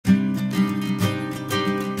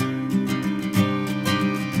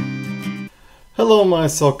Hello, my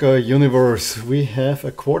soccer universe. We have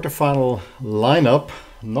a quarterfinal lineup.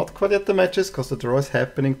 Not quite yet the matches because the draw is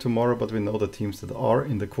happening tomorrow, but we know the teams that are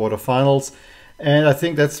in the quarterfinals. And I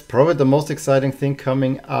think that's probably the most exciting thing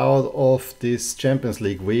coming out of this Champions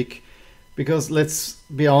League week. Because let's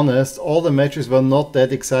be honest, all the matches were not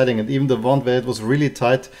that exciting. And even the one where it was really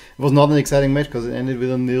tight, it was not an exciting match because it ended with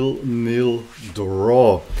a 0-0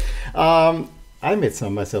 draw. I made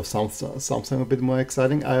myself something a bit more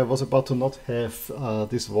exciting. I was about to not have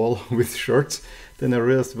this wall with shirts. Then I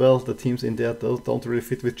realized, well, the teams in there don't really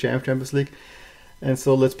fit with Champions League. And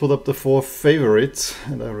so let's put up the four favorites.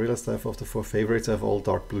 And I realized I have of the four favorites, I have all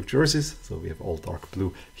dark blue jerseys. So we have all dark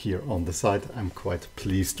blue here on the side. I'm quite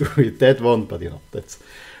pleased with that one, but that's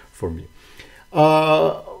for me.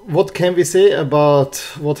 What can we say about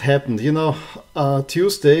what happened?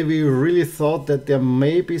 Tuesday we really thought that there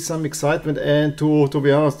may be some excitement, and to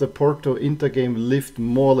be honest, the Porto Inter game lived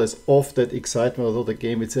more or less off that excitement, although the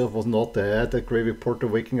game itself was not that great with Porto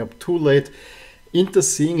waking up too late. Inter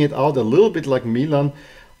seeing it out a little bit like Milan,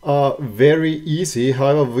 very easy.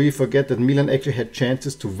 However, we forget that Milan actually had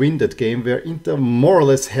chances to win that game, where Inter more or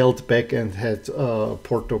less held back and had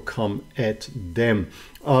Porto come at them.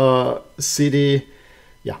 City,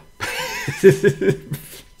 yeah.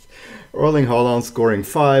 Erling Haaland scoring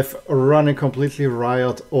 5, running completely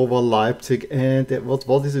riot over Leipzig, and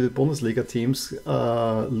what is it with Bundesliga teams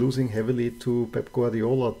losing heavily to Pep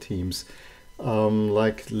Guardiola teams,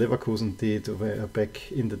 like Leverkusen did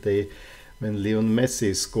back in the day when Lionel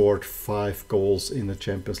Messi scored 5 goals in the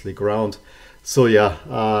Champions League round. So yeah,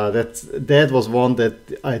 that was one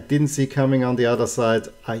that I didn't see coming on the other side.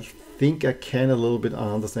 I think I can a little bit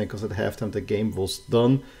understand, because at halftime the game was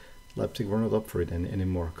done. Leipzig were not up for it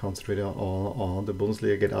anymore. Concentrate on the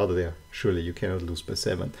Bundesliga, get out of there. Surely you cannot lose by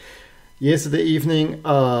 7. Yesterday evening,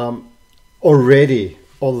 already,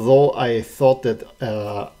 although I thought that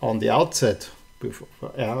on the outset,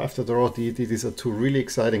 after the draw, these are two really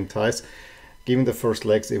exciting ties. Given the first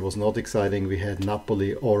legs, it was not exciting. We had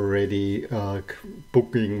Napoli already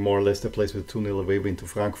booking more or less the place with 2-0 away win to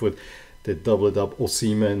Frankfurt. They doubled up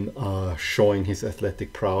Osimhen, showing his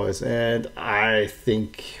athletic prowess, and I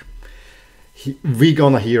think we're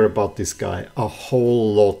gonna hear about this guy a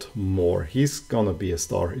whole lot more. He's gonna be a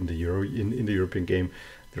star in the European game.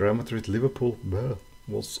 The Real Madrid Liverpool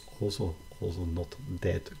was also not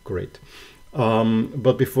that great.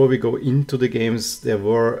 But before we go into the games, there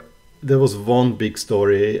was one big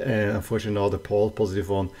story, and unfortunately now the positive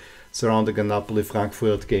one, surrounding the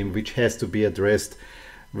Napoli-Frankfurt game, which has to be addressed,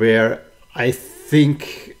 where I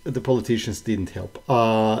think the politicians didn't help.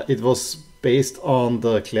 It was based on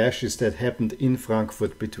the clashes that happened in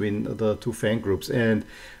Frankfurt between the two fan groups, and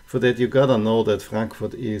for that you gotta know that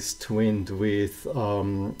Frankfurt is twinned with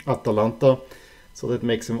Atalanta, so that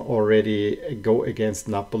makes them already go against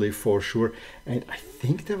Napoli for sure. And I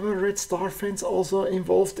think there were Red Star fans also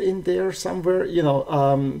involved in there somewhere.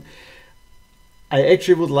 I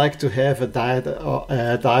actually would like to have a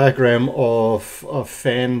diagram of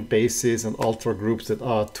fan bases and ultra groups that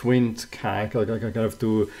are twinned, kind of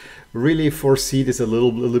to really foresee this a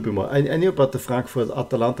little bit more. I knew about the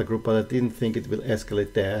Frankfurt-Atalanta group, but I didn't think it will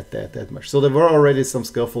escalate that much. So there were already some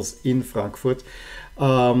scuffles in Frankfurt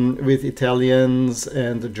with Italians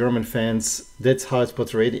and German fans. That's how it's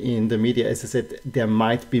portrayed in the media. As I said, there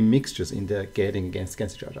might be mixtures in there getting against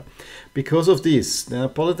each other. Because of this, the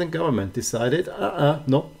Neapolitan government decided,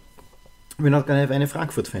 no, we're not going to have any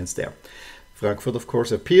Frankfurt fans there. Frankfurt, of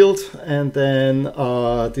course, appealed, and then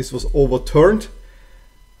this was overturned.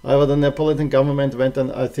 However, the Neapolitan government went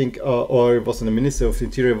and I think, or it was the Minister of the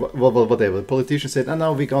Interior, whatever. The politician said,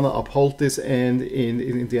 now we're going to uphold this, and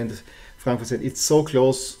in the end, Frankfurt said, it's so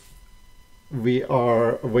close, we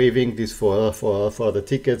are waiving this for the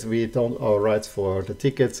tickets. We don't our rights for the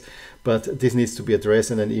tickets, but this needs to be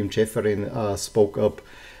addressed. And then even Ceferin spoke up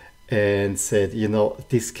and said,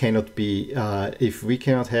 this cannot be, if we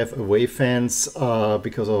cannot have away fans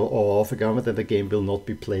because of the government, then the game will not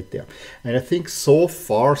be played there. And I think so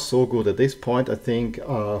far so good. At this point, I think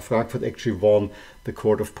Frankfurt actually won the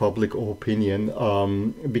court of public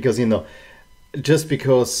opinion, because just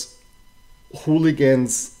because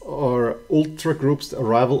hooligans or ultra groups,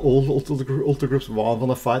 rival ultra groups want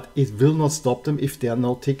to fight, it will not stop them if there are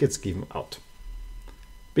no tickets given out,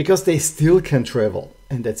 because they still can travel.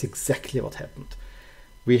 And that's exactly what happened.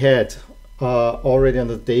 We had already on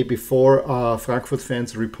the day before, Frankfurt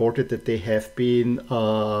fans reported that they have been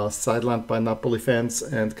sidelined by Napoli fans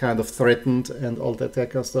and kind of threatened and all that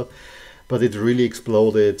kind of stuff. but it really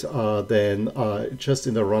exploded then just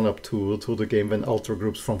in the run-up to the game, when ultra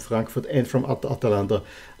groups from Frankfurt and from Atalanta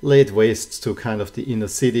laid waste to kind of the inner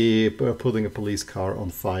city, putting a police car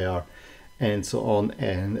on fire, and so on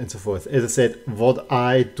and so forth. As I said, what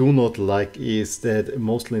I do not like is that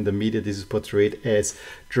mostly in the media this is portrayed as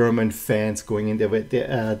German fans going in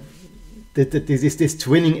there. This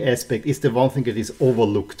twinning aspect is the one thing that is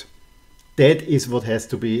overlooked. That is what has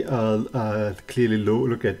to be clearly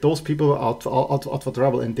looked at. Those people are out for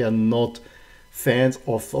trouble, and they are not fans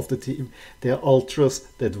of the team. They are ultras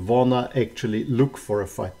that wanna actually look for a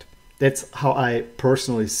fight. That's how I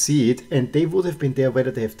personally see it, and they would have been there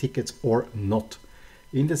whether they have tickets or not.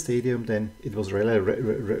 In the stadium, then it was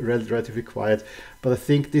relatively quiet. But I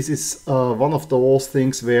think this is one of those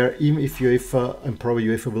things where even if UEFA, and probably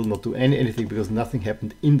UEFA will not do anything because nothing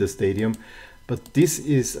happened in the stadium, but this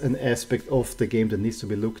is an aspect of the game that needs to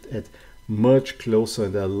be looked at much closer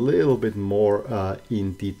and a little bit more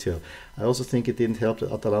in detail. I also think it didn't help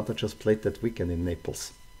that Atalanta just played that weekend in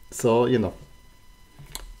Naples. So, you know,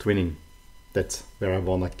 twinning, that's where I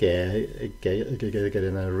wanna get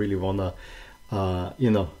and I really wanna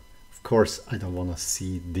you know, of course I don't wanna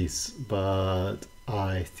see this, but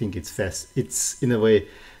I think it's in a way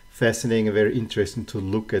fascinating and very interesting to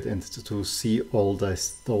look at and to see all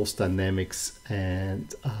those dynamics.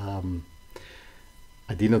 And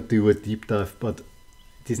I did not do a deep dive, but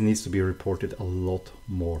this needs to be reported a lot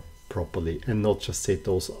more properly and not just say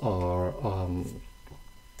those are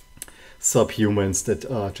subhumans that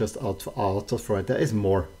are just out of right. There is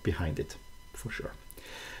more behind it, for sure.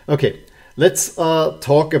 Okay, let's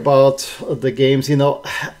talk about the games. You know,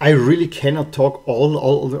 I really cannot talk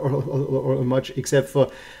all much except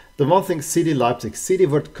for the one thing. Leipzig. City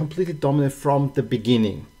were completely dominant from the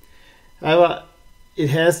beginning. However, it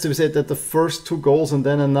has to be said that the first two goals and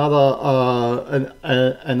then another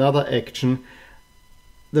action,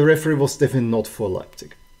 the referee was definitely not for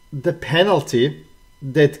Leipzig. The penalty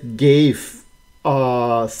that gave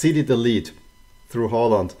City the lead through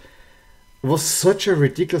Haaland was such a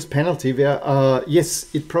ridiculous penalty where, yes,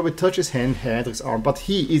 it probably touches Hendrik's arm, but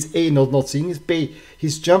he is not seeing his B,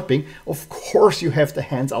 he's jumping. Of course you have the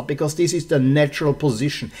hands out because this is the natural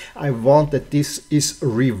position. I want that this is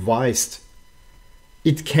revised.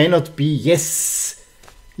 It cannot be, yes,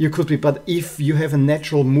 you could be, but if you have a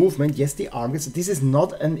natural movement, yes, the arm gets, this is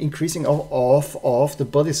not an increasing of the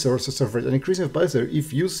body surface, an increasing of body surface.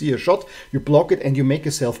 If you see a shot, you block it and you make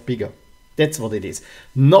yourself bigger. That's what it is.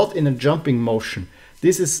 Not in a jumping motion.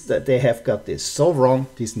 This is that they have got this so wrong.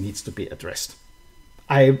 This needs to be addressed.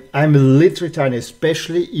 I'm literally tiny,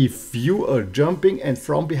 especially if you are jumping and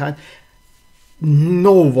from behind.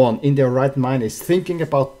 No one in their right mind is thinking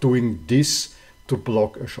about doing this to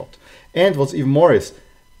block a shot. And what's even more is,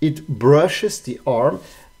 it brushes the arm.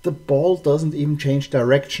 The ball doesn't even change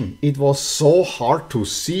direction. It was so hard to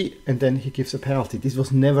see, and then he gives a penalty. This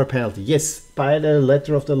was never a penalty. Yes, by the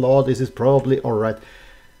letter of the law, this is probably all right.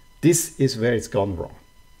 This is where it's gone wrong.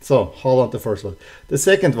 So, Haaland, the first one. The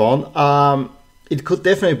second one, it could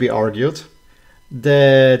definitely be argued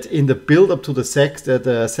that in the build-up to the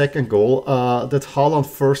second goal, that Haaland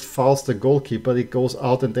first fouls the goalkeeper. It goes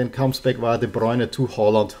out and then comes back via De Bruyne to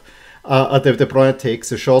Haaland. De Bruyne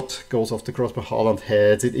takes a shot, goes off the crossbar, Haaland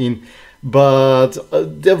heads it in. But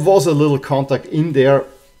there was a little contact in there.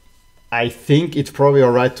 I think it's probably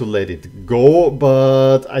alright to let it go,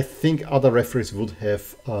 but I think other referees would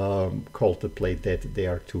have called the play dead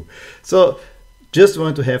there too. So just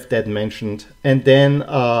wanted to have that mentioned. And then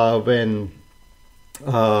when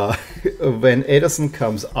Ederson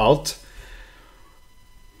comes out,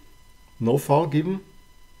 no foul given.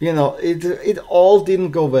 You know, it all didn't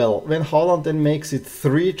go well. When Haaland then makes it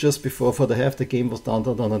 3 just before for the half, the game was done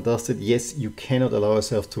and dusted. Yes, you cannot allow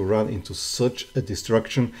yourself to run into such a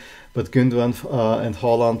destruction. But Gündogan and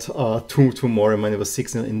Haaland, two more. I mean, it was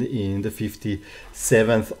 6-0 in the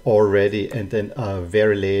 57th already. And then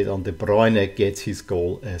very late on, De Bruyne gets his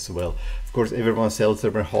goal as well. Of course, everyone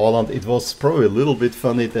celebrated Haaland. It was probably a little bit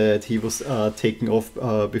funny that he was taken off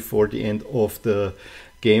before the end of the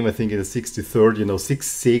game. I think in the 63rd, you know,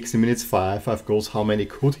 6 minutes, 5 goals. How many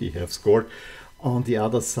could he have scored? On the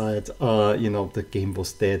other side, you know, the game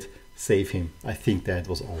was dead. Save him. I think that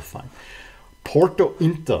was all fine. Porto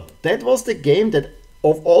Inter. That was the game that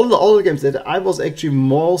of all the games that I was actually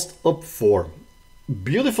most up for.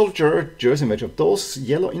 Beautiful jersey matchup. Those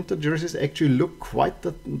yellow Inter jerseys actually look quite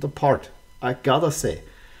the part, I gotta say.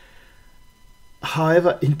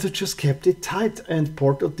 However, Inter just kept it tight and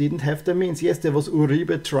Porto didn't have the means. Yes, there was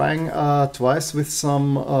Uribe trying twice with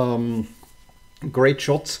some great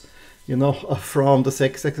shots, you know, from the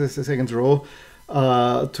second row.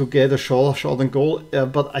 to get a shot on goal.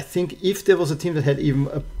 But I think if there was a team that had even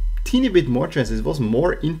a teeny bit more chances, it was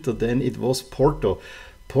more Inter than it was Porto.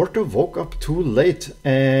 Porto woke up too late,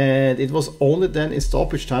 and it was only then in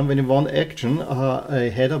stoppage time when in one action, a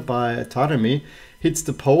header by Taremi hits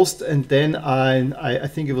the post, and then I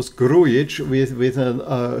think it was Grujic with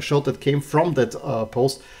a shot that came from that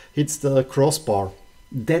post, hits the crossbar.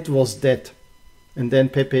 That was that. And then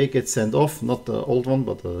Pepe gets sent off, not the old one,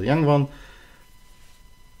 but the young one.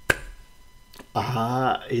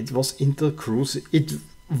 It was Inter cruising. It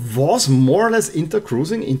was more or less Inter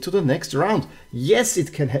cruising into the next round. Yes,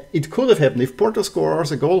 it could have happened. If Porto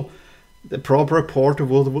scores a goal, the proper Porto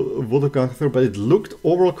would have gone through, but it looked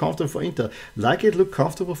overall comfortable for Inter, like it looked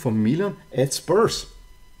comfortable for Milan at Spurs.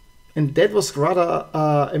 And that was rather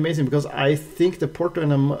amazing, because I think the Porto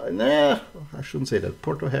I shouldn't say that.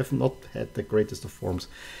 Porto have not had the greatest of forms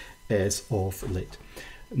as of late.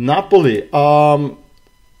 Napoli.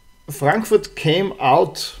 Frankfurt came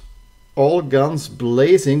out all guns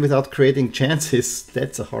blazing without creating chances.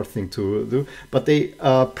 That's a hard thing to do. But they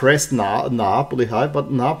pressed Napoli high.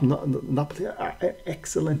 But Napoli are an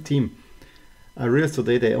excellent team. I realized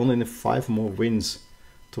today they only need 5 more wins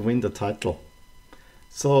to win the title.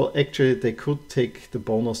 So actually they could take the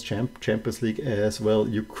bonus Champions League as well.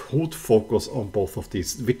 You could focus on both of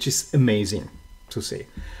these, which is amazing to say.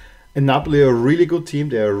 And Napoli are a really good team.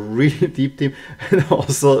 They are a really deep team. And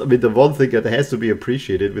also, the one thing that has to be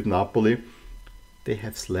appreciated with Napoli, they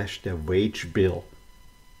have slashed their wage bill.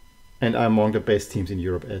 And are among the best teams in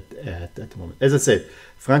Europe at the moment. As I said,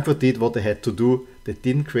 Frankfurt did what they had to do. They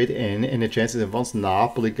didn't create any chances. And once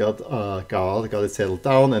Napoli got it settled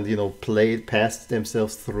down and passed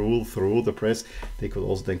themselves through the press, they could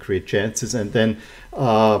also then create chances. And then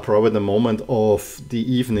probably the moment of the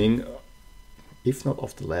evening, if not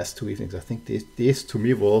of the last 2 evenings, I think this to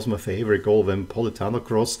me was my favorite goal when Politano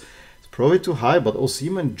cross. It's probably too high, but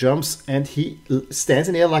Osimhen jumps and he stands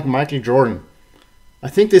in the air like Michael Jordan. I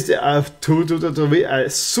think this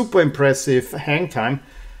is super impressive hang time,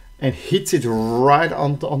 and hits it right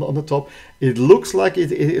on the top. It looks like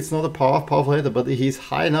it's not a powerful header, but he's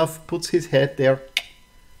high enough, puts his head there,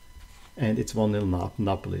 and it's 1-0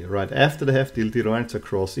 Napoli. Right after the half, Di Lorenzo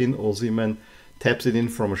cross in, Osimhen taps it in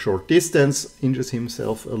from a short distance, injures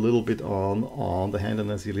himself a little bit on the hand, and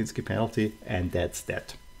a Zielinski penalty, and that's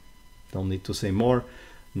that. Don't need to say more.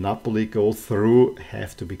 Napoli go through,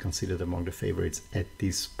 have to be considered among the favorites at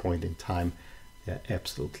this point in time. They're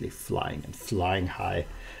absolutely flying high.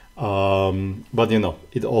 But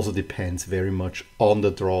it also depends very much on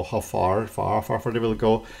the draw, how far they will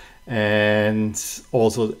go. And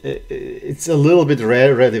also, it's a little bit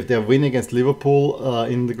rare if their win against Liverpool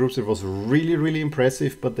in the groups. It was really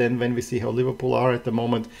impressive. But then when we see how Liverpool are at the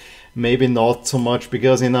moment, maybe not so much,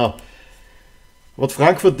 because what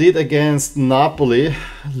Frankfurt did against Napoli,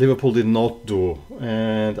 Liverpool did not do.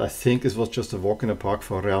 And I think this was just a walk in the park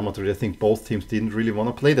for Real Madrid. I think both teams didn't really want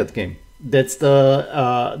to play that game. That's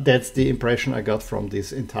the impression I got from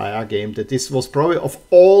this entire game, that this was probably, of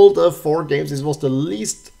all the 4 games, this was the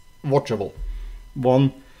least watchable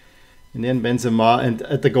one. In the end, Benzema, and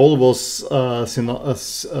the goal was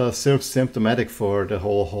symptomatic for the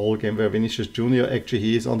whole game, where Vinicius Junior, actually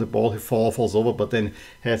he is on the ball, he falls over, but then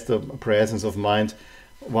has the presence of mind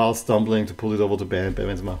while stumbling to pull it over to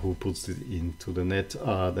Benzema, who puts it into the net.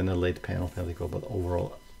 Then a late penalty goal, but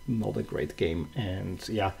overall not a great game. And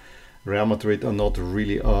yeah, Real Madrid are not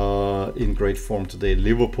really in great form today.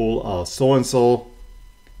 Liverpool are so-and-so,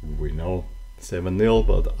 we know, 7-0,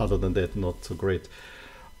 but other than that, not so great.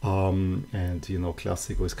 And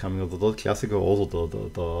Classico is coming up. The Classico also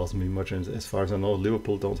doesn't mean much. And as far as I know,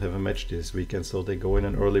 Liverpool don't have a match this weekend, so they go in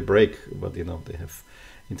an early break. But they have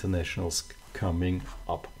internationals coming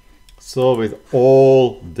up. So with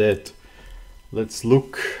all that, let's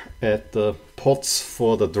look at the pots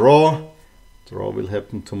for the draw. Draw will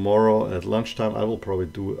happen tomorrow at lunchtime. I will probably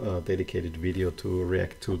do a dedicated video to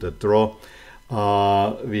react to the draw.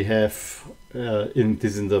 We have in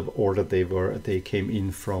the order they came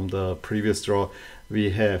in from the previous draw. We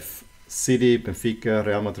have City, Benfica,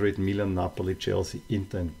 Real Madrid, Milan, Napoli, Chelsea,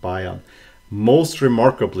 Inter, and Bayern. Most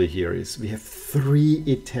remarkably here is we have 3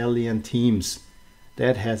 Italian teams.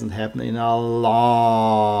 That hasn't happened in a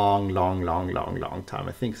long time.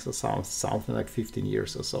 I think so, something like 15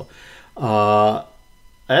 years or so.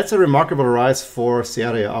 That's a remarkable rise for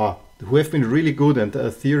Serie A, who have been really good, and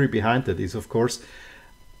the theory behind that is, of course,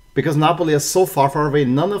 because Napoli is so far away,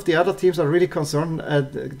 none of the other teams are really concerned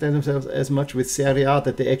themselves as much with Serie A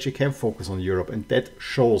that they actually can focus on Europe, and that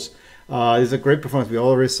shows. It's a great performance. We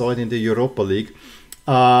already saw it in the Europa League.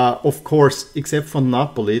 Of course, except for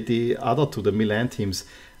Napoli, the other two, the Milan teams,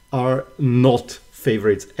 are not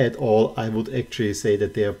favorites at all. I would actually say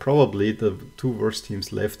that they are probably the two worst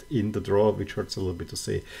teams left in the draw, which hurts a little bit to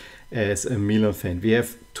say as a Milan fan. We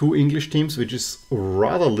have two English teams, which is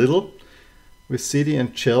rather little. With City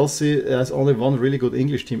and Chelsea, there's only one really good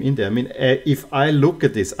English team in there. I mean, if I look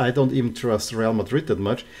at this, I don't even trust Real Madrid that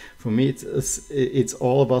much. For me, it's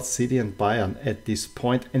all about City and Bayern at this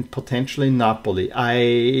point, and potentially Napoli.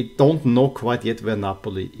 I don't know quite yet where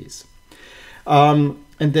Napoli is. And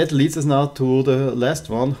that leads us now to the last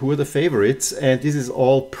one. Who are the favorites? And this is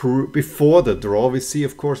all before the draw. We see,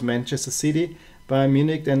 of course, Manchester City, Bayern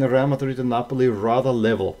Munich, and Real Madrid and Napoli rather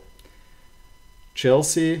level.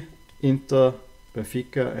 Chelsea, Inter,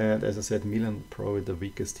 Benfica, and as I said, Milan probably the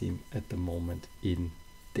weakest team at the moment in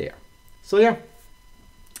there. So yeah,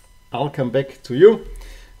 I'll come back to you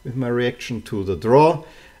with my reaction to the draw.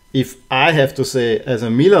 If I have to say, as a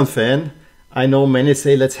Milan fan, I know many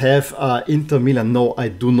say let's have Inter Milan. No, I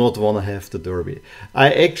do not want to have the derby.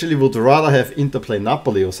 I actually would rather have Inter play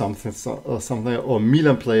Napoli or something, or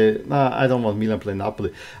Milan play. Nah, I don't want Milan play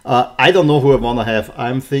Napoli. I don't know who I want to have.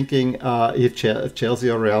 I'm thinking Chelsea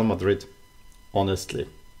or Real Madrid, honestly,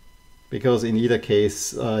 because in either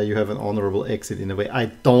case you have an honorable exit in a way. I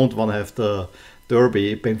don't want to have the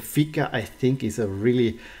derby. Benfica, I think, is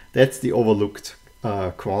that's the overlooked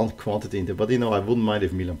quantity in there. But I wouldn't mind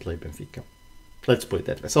if Milan play Benfica. Let's put it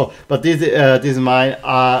that way. So, but this is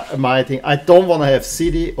my thing. I don't want to have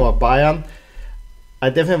City or Bayern. I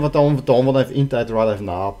definitely don't want to have Inter. I'd rather have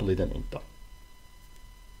Napoli than Inter.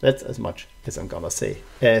 That's as much as I'm gonna say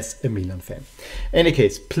as a Milan fan. Any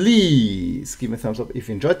case, please give me a thumbs up if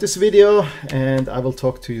you enjoyed this video, and I will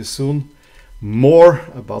talk to you soon more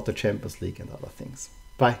about the Champions League and other things.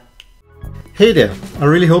 Bye. Hey there, I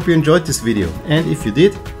really hope you enjoyed this video, and if you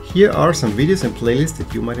did, here are some videos and playlists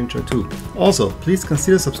that you might enjoy too. Also, please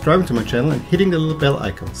consider subscribing to my channel and hitting the little bell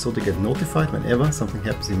icon so to get notified whenever something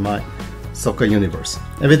happens in my soccer universe.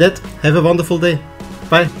 And with that, have a wonderful day.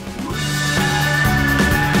 Bye.